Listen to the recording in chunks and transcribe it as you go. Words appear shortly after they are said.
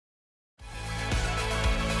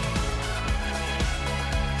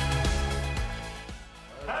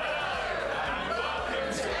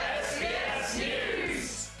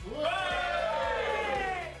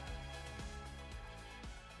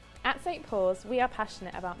St. Paul's, we are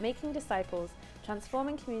passionate about making disciples,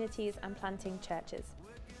 transforming communities and planting churches.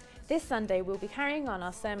 This Sunday we'll be carrying on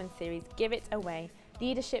our sermon series, Give It Away,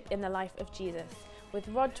 Leadership in the Life of Jesus, with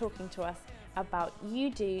Rod talking to us about You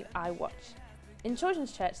Do, I Watch. In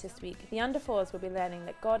Children's Church this week, the under 4s will be learning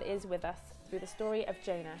that God is with us through the story of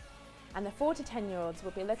Jonah, and the 4 to 10-year-olds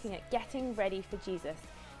will be looking at getting ready for Jesus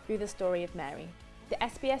through the story of Mary. The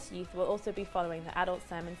SPS youth will also be following the adult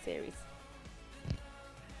sermon series.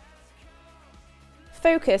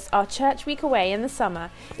 Focus, our church week away in the summer,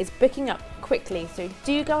 is booking up quickly, so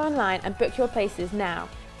do go online and book your places now.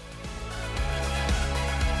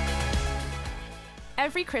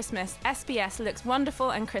 Every Christmas, SPS looks wonderful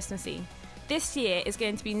and Christmassy. This year is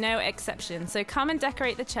going to be no exception, so come and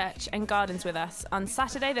decorate the church and gardens with us on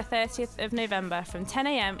Saturday the 30th of November from 10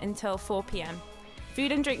 AM until 4 PM.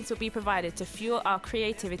 Food and drinks will be provided to fuel our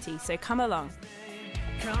creativity, so come along.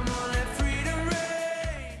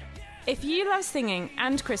 If you love singing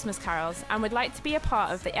and Christmas carols and would like to be a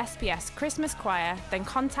part of the SPS Christmas Choir, then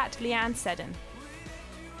contact Leanne Seddon.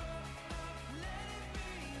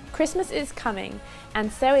 Christmas is coming,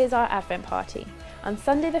 and so is our Advent party. On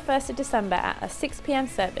Sunday the 1st of December at a 6 PM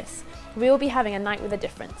service, we will be having a night with a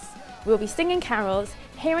difference. We will be singing carols,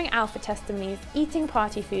 hearing Alpha testimonies, eating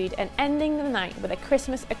party food, and ending the night with a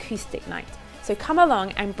Christmas acoustic night. So come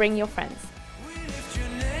along and bring your friends.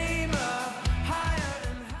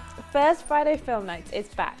 First Friday Film Night is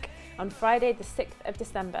back on Friday the 6th of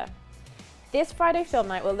December. This Friday Film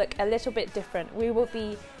Night will look a little bit different. We will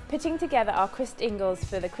be putting together our Christingles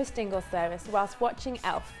for the Christingles service whilst watching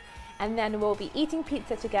Elf, and then we'll be eating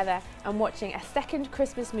pizza together and watching a second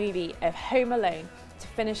Christmas movie of Home Alone to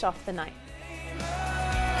finish off the night.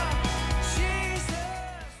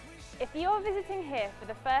 If you're visiting here for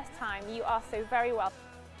the first time, you are so very welcome.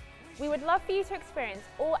 We would love for you to experience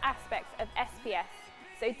all aspects of SPS,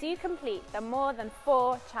 so do complete the More Than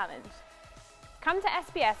 4 challenge. Come to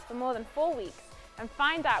SPS for more than 4 weeks and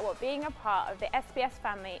find out what being a part of the SPS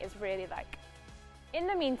family is really like. In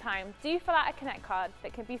the meantime, do fill out a Connect card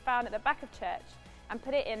that can be found at the back of church and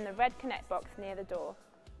put it in the red Connect box near the door.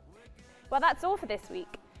 Well, that's all for this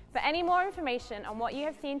week. For any more information on what you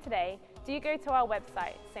have seen today, do go to our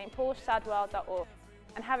website, stpaulshadwell.org,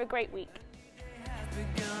 and have a great week.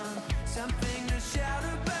 Something to shout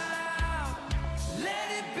about.